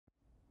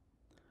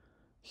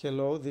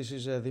Hello, this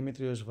is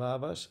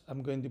D.G.Vavvas.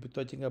 I'm going to be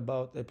talking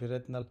about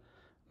epiretinal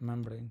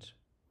membranes.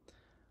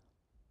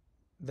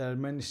 There are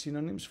many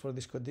synonyms for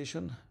this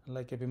condition,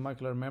 like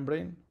epimacular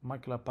membrane,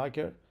 macular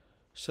pucker,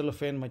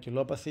 cellophane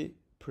maculopathy,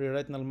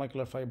 pruritic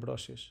macular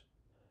fibrosis.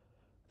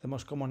 The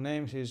most common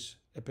names is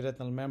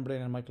epiretinal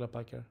membrane and macular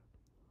pucker.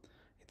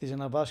 It is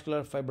an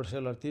avascular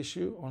fibrocellular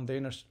tissue on the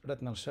inner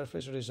retinal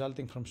surface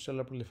resulting from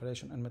cellular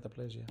proliferation and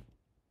metaplasia.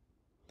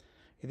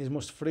 It is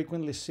most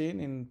frequently seen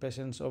in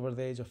patients over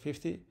the age of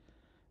 50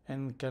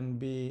 and can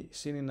be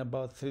seen in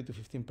about 3 to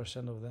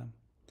 15% of them.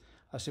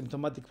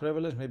 Asymptomatic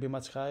prevalence may be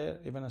much higher,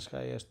 even as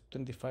high as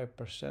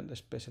 25%,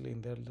 especially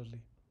in the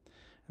elderly.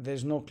 There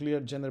is no clear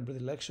gender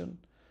predilection,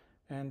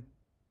 and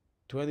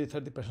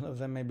 20-30% of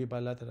them may be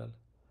bilateral.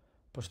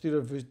 Posterior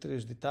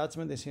vitreous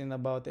detachment is seen in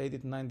about 80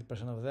 to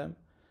 90% of them,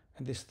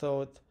 and is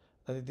thought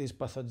that it is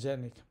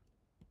pathogenic.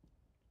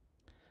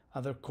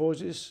 Other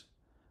causes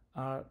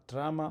are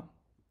trauma,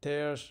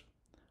 tears,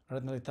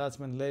 retinal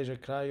detachment, laser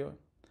cryo,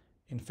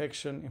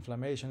 infection,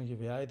 inflammation,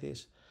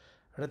 uveitis,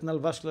 retinal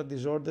vascular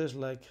disorders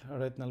like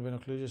retinal vein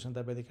occlusions and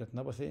diabetic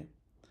retinopathy.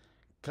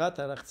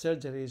 Cataract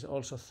surgery is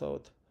also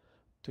thought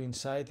to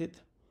incite it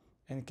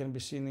and can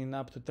be seen in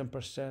up to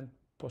 10%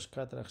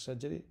 post-cataract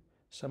surgery.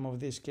 Some of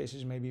these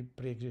cases may be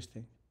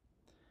pre-existing.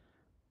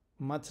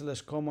 Much less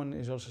common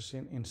is also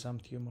seen in some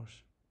tumors.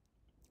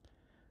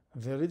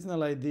 The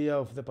original idea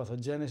of the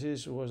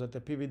pathogenesis was that the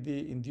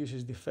PVD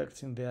induces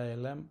defects in the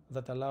ILM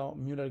that allow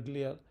Muller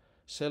glial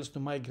cells to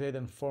migrate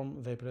and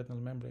form the epiretinal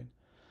membrane.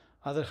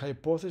 Other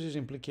hypotheses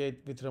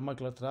implicate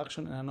vitreomacular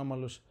traction and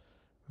anomalous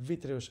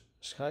vitreous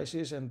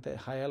schisis and the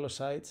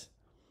hyalurocytes,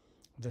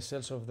 the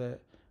cells of the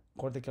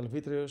cortical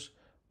vitreous,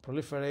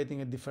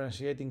 proliferating and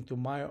differentiating to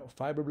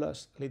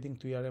myofibroblasts, leading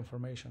to ERM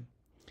formation.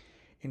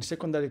 In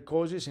secondary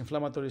causes,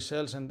 inflammatory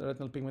cells and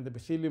retinal pigment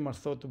epithelium are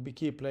thought to be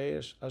key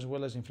players, as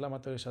well as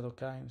inflammatory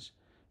cytokines,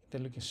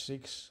 interleukin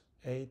 6,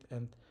 8,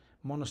 and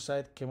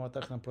monocyte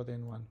chemoattractant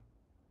protein 1.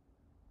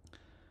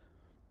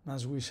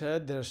 As we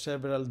said, there are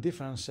several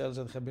different cells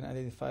that have been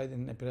identified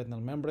in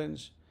epiretinal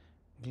membranes: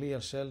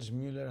 glial cells,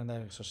 Muller and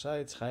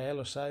isocytes,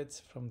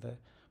 hyalurocytes from the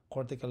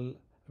cortical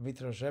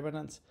vitreous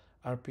remnants,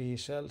 RPE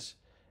cells,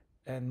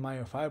 and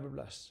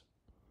myofibroblasts.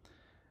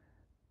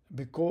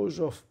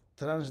 Because of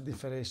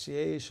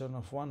transdifferentiation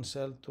of one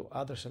cell to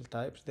other cell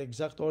types, the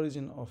exact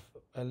origin of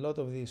a lot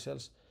of these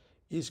cells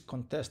is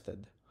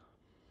contested,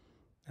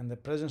 and the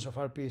presence of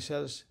RPE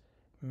cells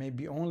may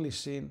be only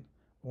seen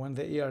when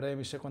the ERM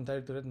is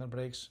secondary to retinal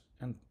breaks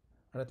and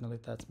retinal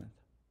detachment.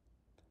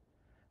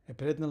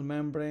 Epiretinal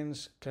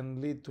membranes can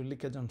lead to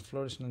leakage on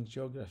fluorescein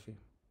angiography,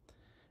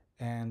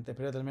 and the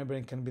epiretinal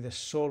membrane can be the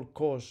sole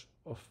cause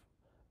of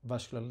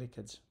vascular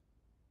leakage.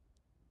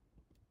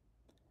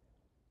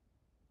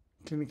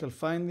 Clinical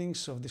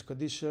findings of this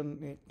condition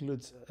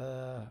include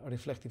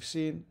reflective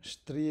scene,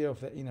 stria of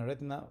the inner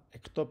retina,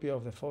 ectopia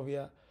of the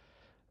fovea,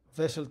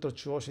 vessel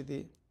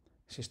tortuosity,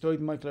 cystoid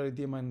macular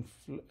edema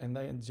and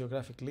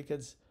angiographic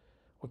leakage.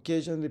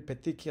 Occasionally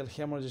petechial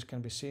hemorrhages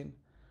can be seen,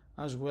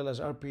 as well as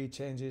RPE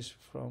changes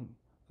from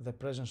the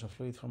presence of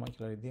fluid from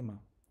macular edema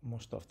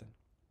most often.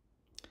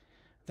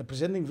 The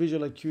presenting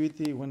visual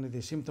acuity when it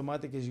is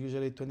symptomatic is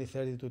usually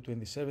 20/30 to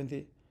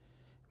 20/70.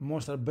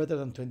 Most are better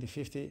than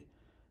 20/50,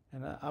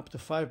 and up to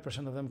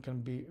 5% of them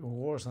can be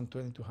worse than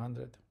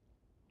 20/200.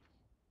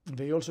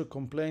 They also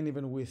complain,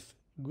 even with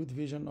good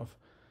vision, of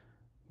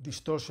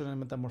distortion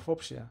and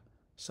metamorphopsia.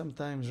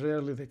 Sometimes,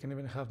 rarely, they can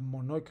even have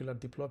monocular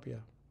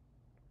diplopia.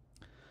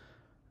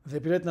 The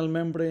epiretinal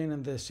membrane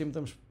and the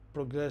symptoms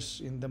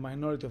progress in the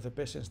minority of the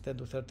patients, 10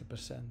 to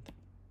 30%.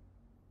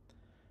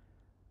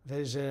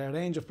 There is a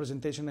range of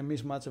presentation and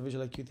mismatch of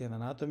visual acuity and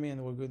anatomy,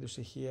 and we're going to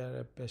see here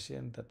a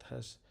patient that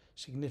has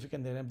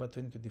significant ERM by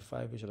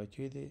 20/25 visual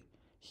acuity.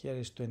 Here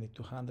is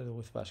 20/200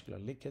 with vascular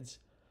leakage.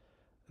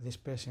 This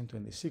patient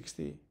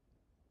 20/60,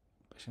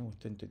 patient with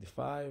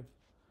 20/25,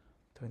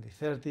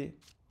 20/30,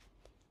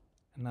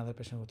 another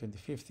patient with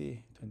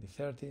 20/50,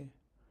 20/30,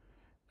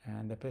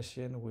 and a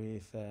patient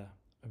with a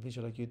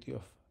visual acuity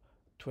of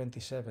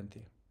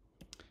 20/70.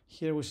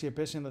 Here we see a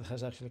patient that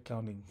has actually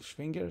counting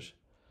fingers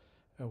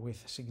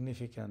with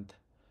significant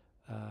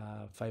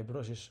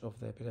fibrosis of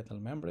the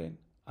epiretinal membrane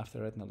after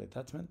retinal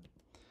detachment.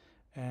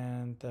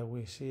 And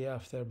we see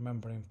after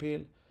membrane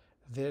peel,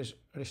 there's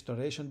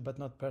restoration but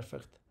not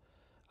perfect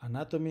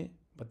anatomy,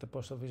 but the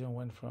postal vision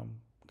went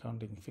from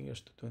counting fingers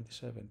to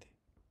 20/70.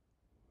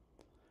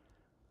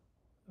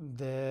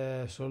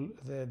 There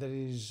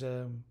is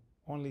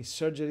only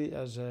surgery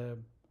as a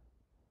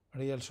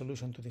real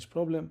solution to this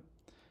problem,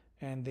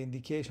 and the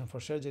indication for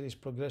surgery is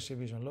progressive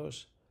vision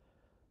loss,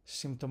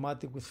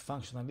 symptomatic with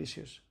functional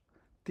issues.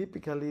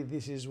 Typically,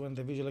 this is when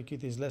the visual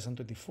acuity is less than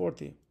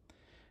 20/40,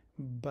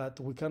 but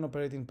we can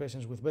operate in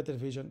patients with better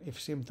vision if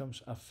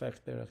symptoms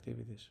affect their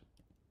activities.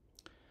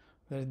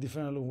 There are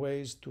different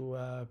ways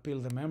to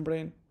peel the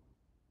membrane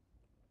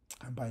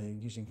by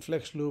using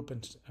flex loop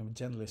and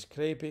gently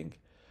scraping,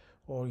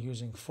 or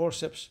using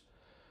forceps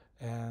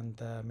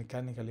and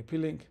mechanically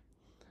peeling.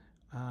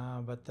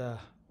 But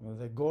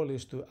The goal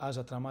is to, as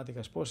atraumatic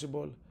as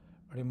possible,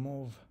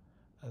 remove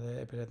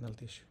the epiretinal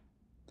tissue.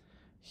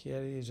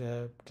 Here is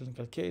a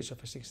clinical case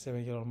of a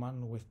 67-year-old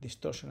man with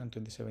distortion and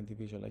 20/70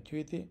 visual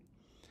acuity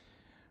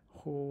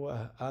who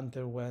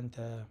underwent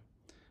a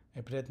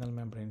epiretinal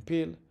membrane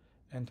peel,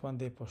 and 1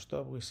 day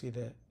post-op we see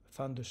the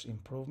fundus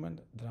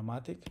improvement,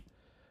 dramatic,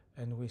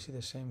 and we see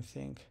the same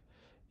thing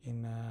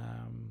in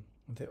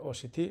the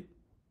OCT,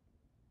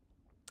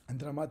 and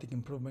dramatic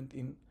improvement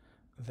in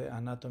the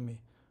anatomy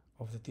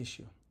of the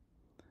tissue.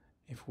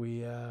 If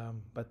we,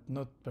 but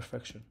not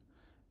perfection.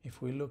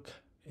 If we look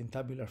in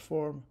tabular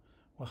form,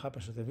 what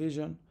happens to the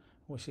vision,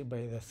 we see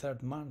by the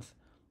 3rd month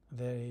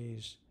there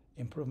is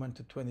improvement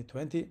to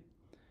 20/20,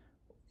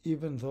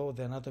 even though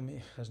the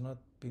anatomy has not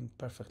been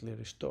perfectly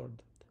restored.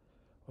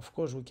 Of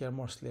course, we care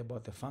mostly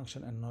about the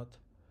function and not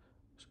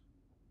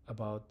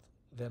about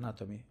the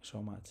anatomy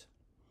so much.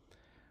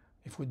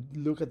 If we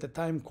look at the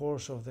time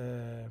course of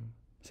the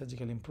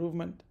surgical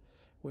improvement,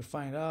 we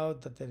find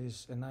out that there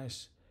is a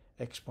nice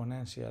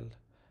exponential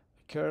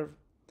curve,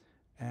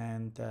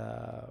 and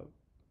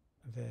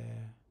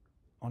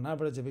on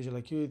average the visual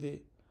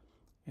acuity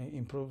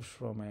improves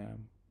from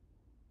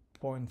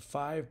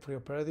 0.5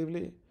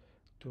 preoperatively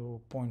to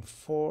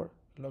 0.4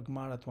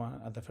 logMAR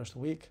at the first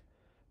week,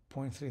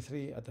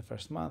 0.33 at the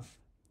first month,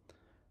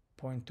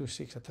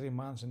 0.26 at 3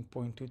 months, and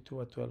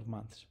 0.22 at 12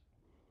 months.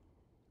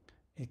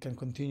 It can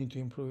continue to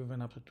improve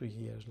even up to 2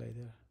 years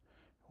later.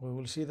 We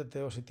will see that the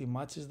OCT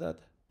matches that.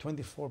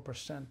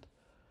 24%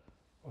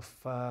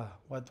 of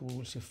what we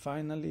will see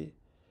finally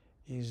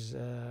is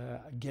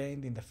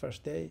gained in the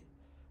first day.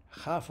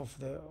 Half of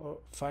the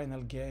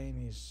final gain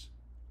is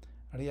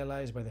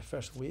realized by the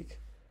first week.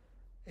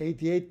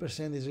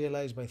 88% is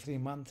realized by 3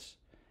 months,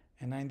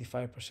 and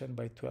 95%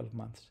 by 12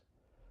 months.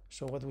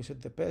 So what we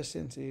said to the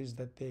patients is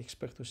that they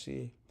expect to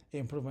see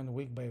improvement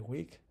week by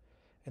week,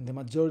 and the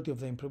majority of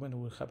the improvement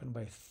will happen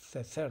by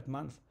the 3rd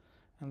month,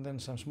 and then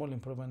some small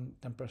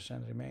improvement,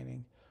 10%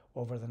 remaining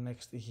over the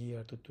next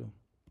year to 2.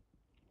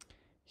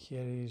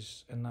 Here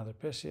is another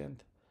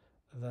patient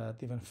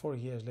that even 4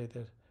 years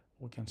later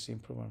we can see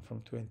improvement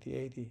from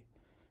 20/80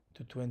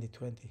 to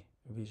 20/20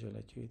 visual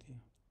acuity.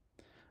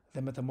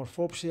 The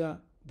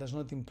metamorphopsia does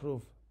not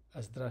improve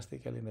as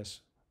drastically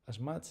as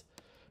much.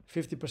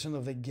 50%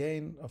 of the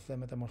gain of the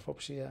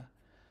metamorphopsia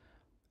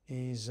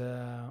is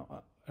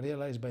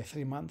realized by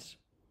 3 months,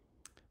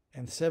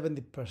 and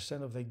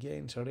 70% of the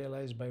gains are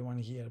realized by 1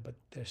 year, but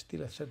there's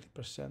still a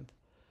 30%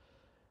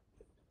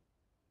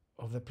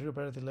 of the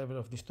preoperative level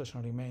of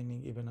distortion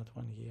remaining even at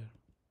 1 year.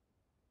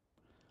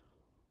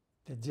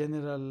 The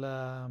general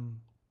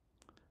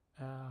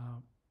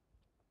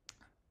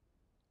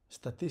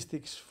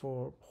statistics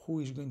for who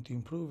is going to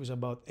improve is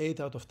about 8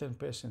 out of 10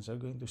 patients are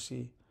going to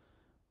see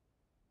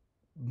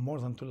more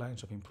than 2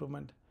 lines of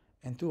improvement,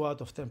 and 2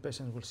 out of 10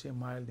 patients will see a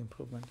mild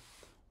improvement.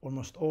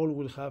 Almost all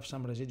will have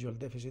some residual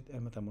deficit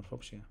and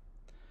metamorphopsia.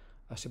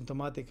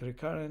 Asymptomatic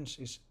recurrence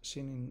is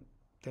seen in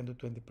 10 to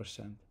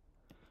 20%.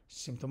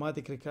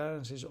 Symptomatic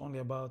recurrence is only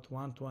about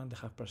 1 to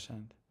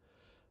 1.5%.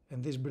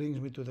 And this brings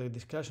me to the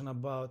discussion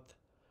about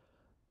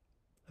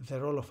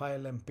the role of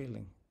ILM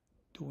peeling.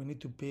 Do we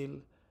need to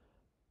peel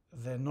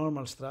the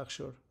normal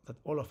structure that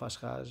all of us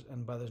has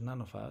and bothers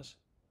none of us,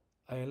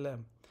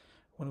 ILM?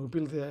 When we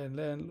peel the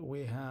ILM,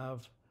 we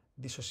have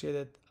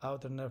dissociated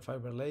outer nerve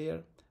fiber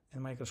layer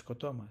and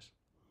microscotomas.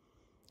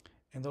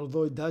 And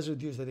although it does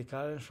reduce the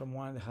recurrence from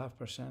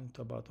 1.5%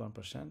 to about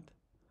 1%,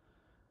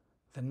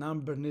 the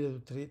number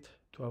needed to treat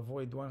to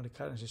avoid 1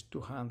 recurrence is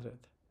 200,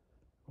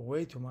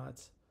 way too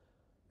much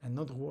and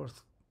not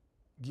worth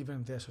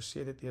given the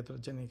associated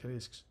iatrogenic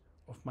risks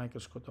of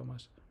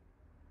microscotomas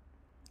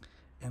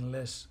and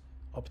less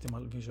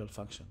optimal visual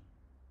function.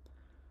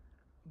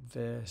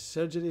 The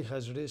surgery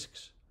has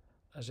risks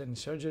as any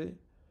surgery.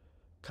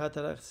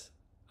 Cataracts,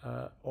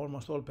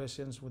 almost all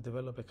patients will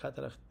develop a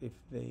cataract if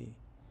they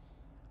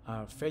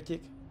are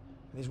phakic.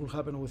 This will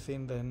happen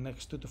within the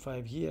next 2 to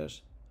 5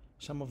 years.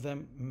 Some of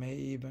them may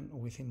even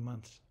within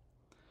months.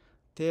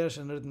 Tears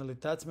and retinal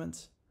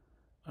detachments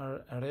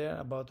are rare,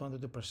 about 1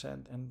 to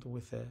 2%, and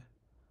with a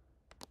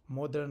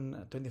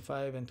modern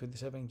 25 and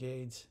 27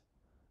 gauge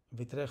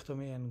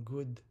vitrectomy and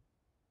good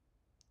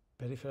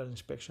peripheral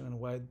inspection and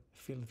wide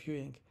field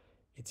viewing,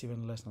 it's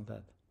even less than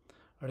that.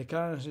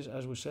 Recurrences,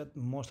 as we said,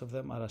 most of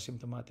them are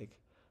asymptomatic,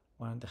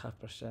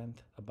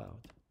 1.5%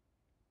 about.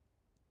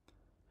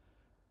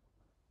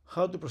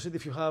 How to proceed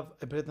if you have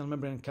epiretinal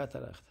membrane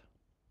cataract?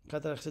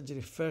 Cataract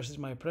surgery first is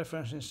my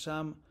preference, and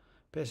some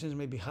patients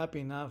may be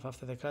happy enough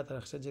after the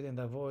cataract surgery and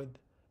avoid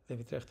the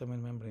vitrectomy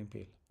and membrane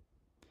peel.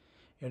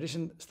 A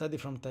recent study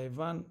from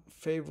Taiwan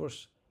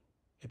favors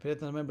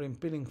epiretinal membrane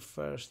peeling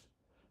first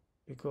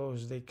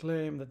because they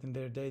claim that in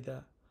their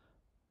data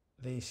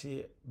they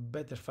see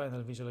better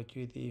final visual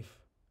acuity if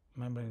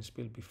membrane is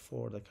peeled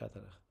before the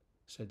cataract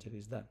surgery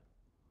is done.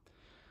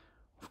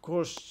 Of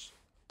course,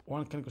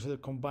 one can consider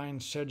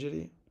combined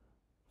surgery,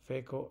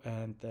 phaco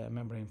and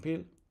membrane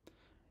peel.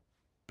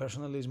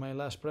 Personally, is my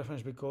last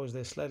preference because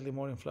there's slightly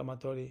more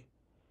inflammatory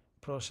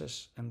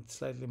process and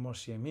slightly more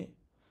CME.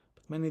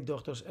 But many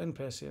doctors and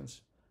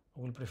patients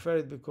will prefer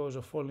it because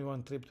of only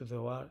one trip to the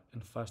OR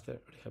and faster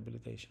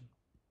rehabilitation.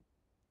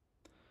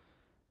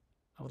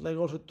 I would like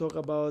also to talk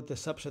about a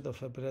subset of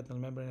epiretinal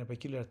membrane, a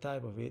peculiar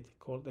type of it,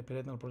 called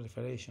epiretinal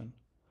proliferation,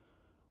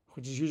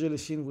 which is usually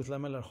seen with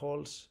lamellar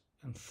holes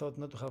and thought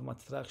not to have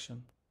much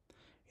traction.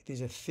 It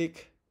is a thick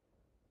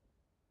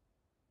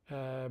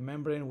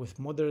membrane with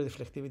moderate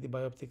reflectivity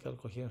by optical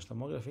coherence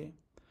tomography,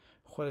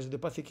 whereas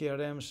idiopathic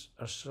ERMs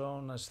are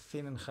shown as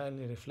thin and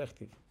highly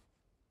reflective.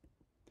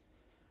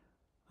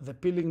 The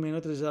peeling may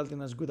not result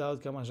in as good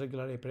outcome as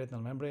regular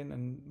epiretinal membrane,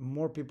 and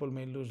more people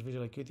may lose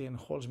visual acuity, and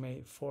holes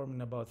may form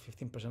in about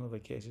 15% of the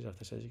cases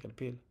after surgical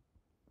peel.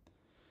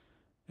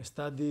 A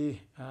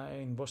study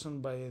in Boston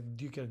by a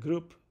Duker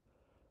group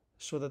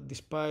showed that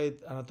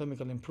despite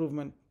anatomical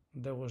improvement,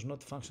 there was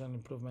not functional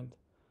improvement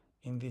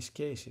in these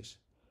cases.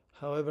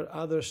 However,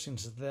 others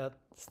since that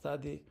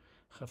study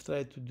have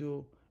tried to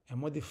do a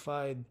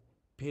modified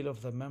peel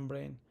of the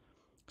membrane,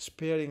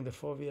 sparing the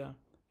fovea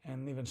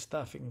and even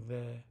stuffing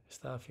the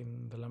stuff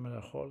in the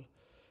lamellar hole,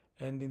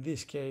 and in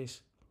this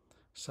case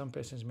some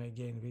patients may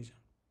gain vision.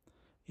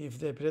 If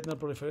the epiretinal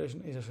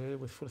proliferation is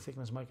associated with full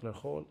thickness macular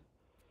hole,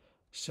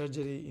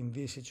 surgery in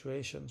these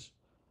situations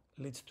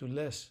leads to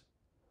less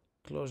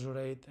closure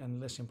rate and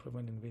less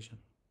improvement in vision.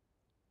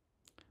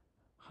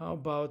 How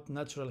about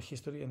natural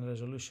history and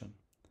resolution?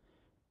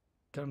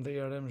 Can the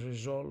ERMs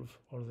resolve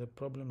or the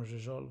problems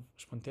resolve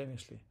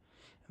spontaneously?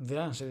 And the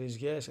answer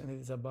is yes, and it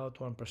is about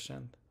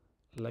 1%.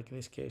 Like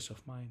this case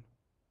of mine.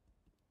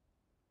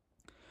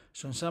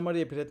 So in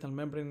summary, epiretinal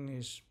membrane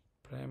is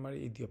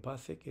primary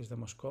idiopathic, is the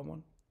most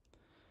common.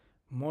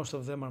 Most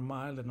of them are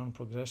mild and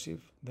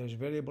non-progressive. There is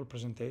variable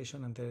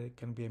presentation and there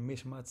can be a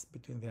mismatch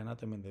between the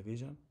anatomy and the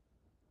vision.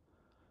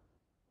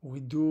 We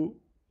do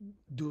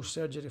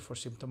surgery for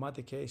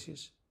symptomatic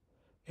cases.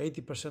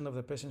 80% of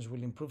the patients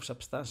will improve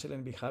substantially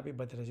and be happy,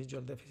 but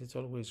residual deficits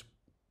always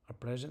are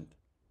present.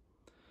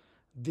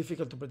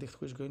 Difficult to predict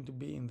who is going to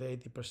be in the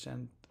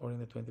 80% or in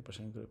the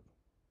 20% group.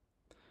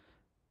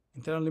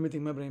 Internal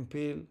limiting membrane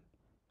peel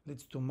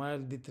leads to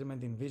mild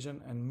detriment in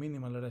vision and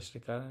minimal RS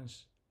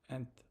recurrence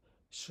and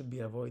should be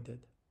avoided.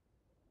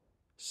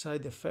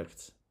 Side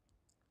effects: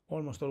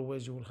 almost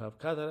always you will have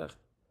cataract,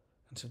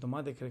 and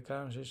symptomatic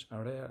recurrences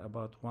are rare,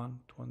 about 1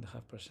 to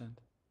 1.5%.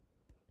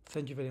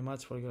 Thank you very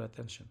much for your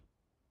attention.